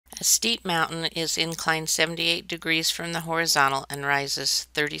A steep mountain is inclined 78 degrees from the horizontal and rises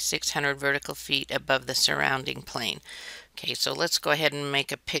 3,600 vertical feet above the surrounding plain. Okay, so let's go ahead and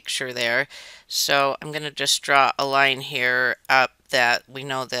make a picture there. So I'm going to just draw a line here up that we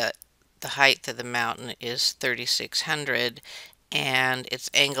know that the height of the mountain is 3,600 and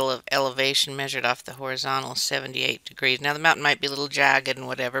its angle of elevation measured off the horizontal is 78 degrees. Now the mountain might be a little jagged and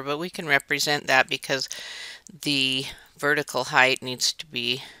whatever, but we can represent that because the vertical height needs to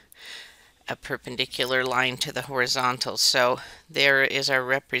be a perpendicular line to the horizontal. So there is our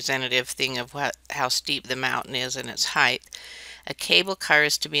representative thing of how steep the mountain is and its height. A cable car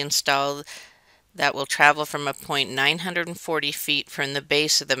is to be installed that will travel from a point 940 feet from the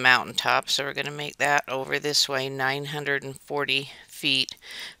base of the mountaintop. So we're going to make that over this way, 940 feet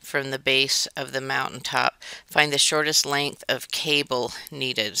from the base of the mountaintop. Find the shortest length of cable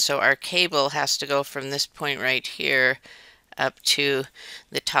needed. So our cable has to go from this point right here up to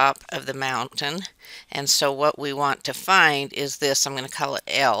the top of the mountain. And so what we want to find is this, I'm going to call it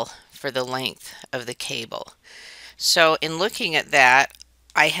L for the length of the cable. So in looking at that,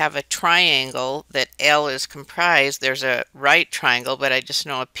 I have a triangle that L is comprised. There's a right triangle, but I just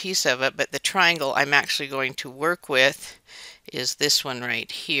know a piece of it. But the triangle I'm actually going to work with is this one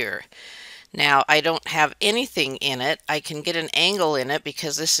right here. Now, I don't have anything in it. I can get an angle in it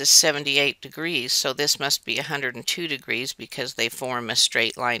because this is 78 degrees, so this must be 102 degrees because they form a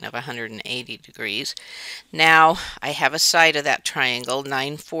straight line of 180 degrees. Now, I have a side of that triangle,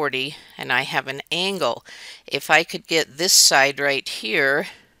 940, and I have an angle. If I could get this side right here,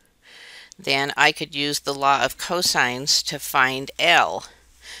 then I could use the law of cosines to find L.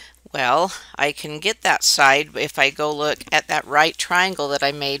 Well, I can get that side if I go look at that right triangle that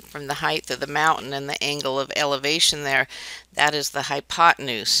I made from the height of the mountain and the angle of elevation there. That is the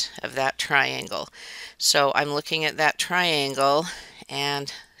hypotenuse of that triangle. So I'm looking at that triangle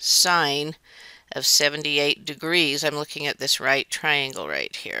and sine of 78 degrees. I'm looking at this right triangle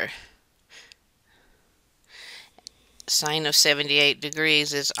right here. Sine of 78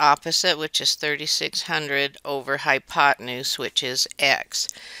 degrees is opposite, which is 3,600 over hypotenuse, which is x.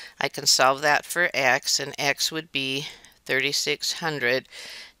 I can solve that for x, and x would be 3,600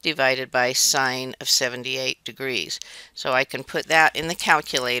 divided by sine of 78 degrees. So I can put that in the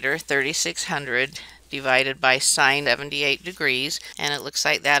calculator, 3,600 divided by sine 78 degrees, and it looks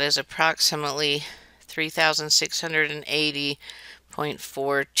like that is approximately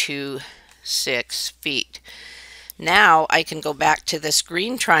 3,680.426 feet. Now I can go back to this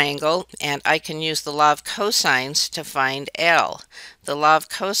green triangle and I can use the law of cosines to find L. The law of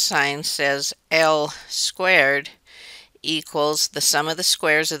cosines says L squared equals the sum of the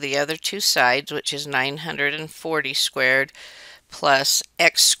squares of the other two sides, which is 940 squared plus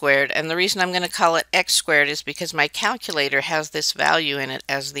x squared. And the reason I'm going to call it x squared is because my calculator has this value in it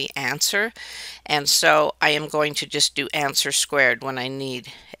as the answer. And so I am going to just do answer squared when I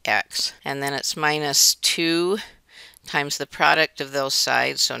need x. And then it's minus 2 times the product of those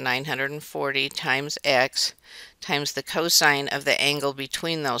sides, so 940 times x, times the cosine of the angle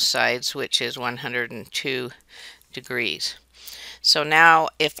between those sides, which is 102 degrees. So now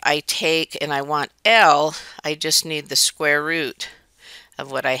if I take and I want L, I just need the square root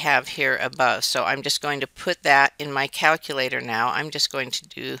of what I have here above. So I'm just going to put that in my calculator now. I'm just going to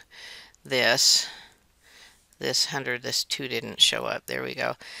do this 100, this 2 didn't show up. There we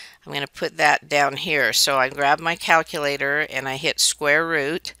go. I'm going to put that down here. So I grab my calculator and I hit square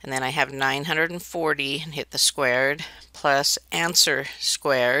root, and then I have 940 and hit the squared plus answer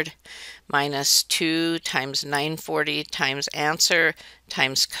squared minus 2 times 940 times answer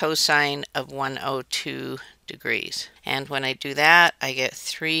times cosine of 102 degrees. And when I do that, I get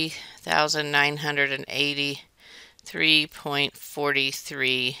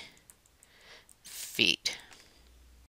 3,983.43 feet.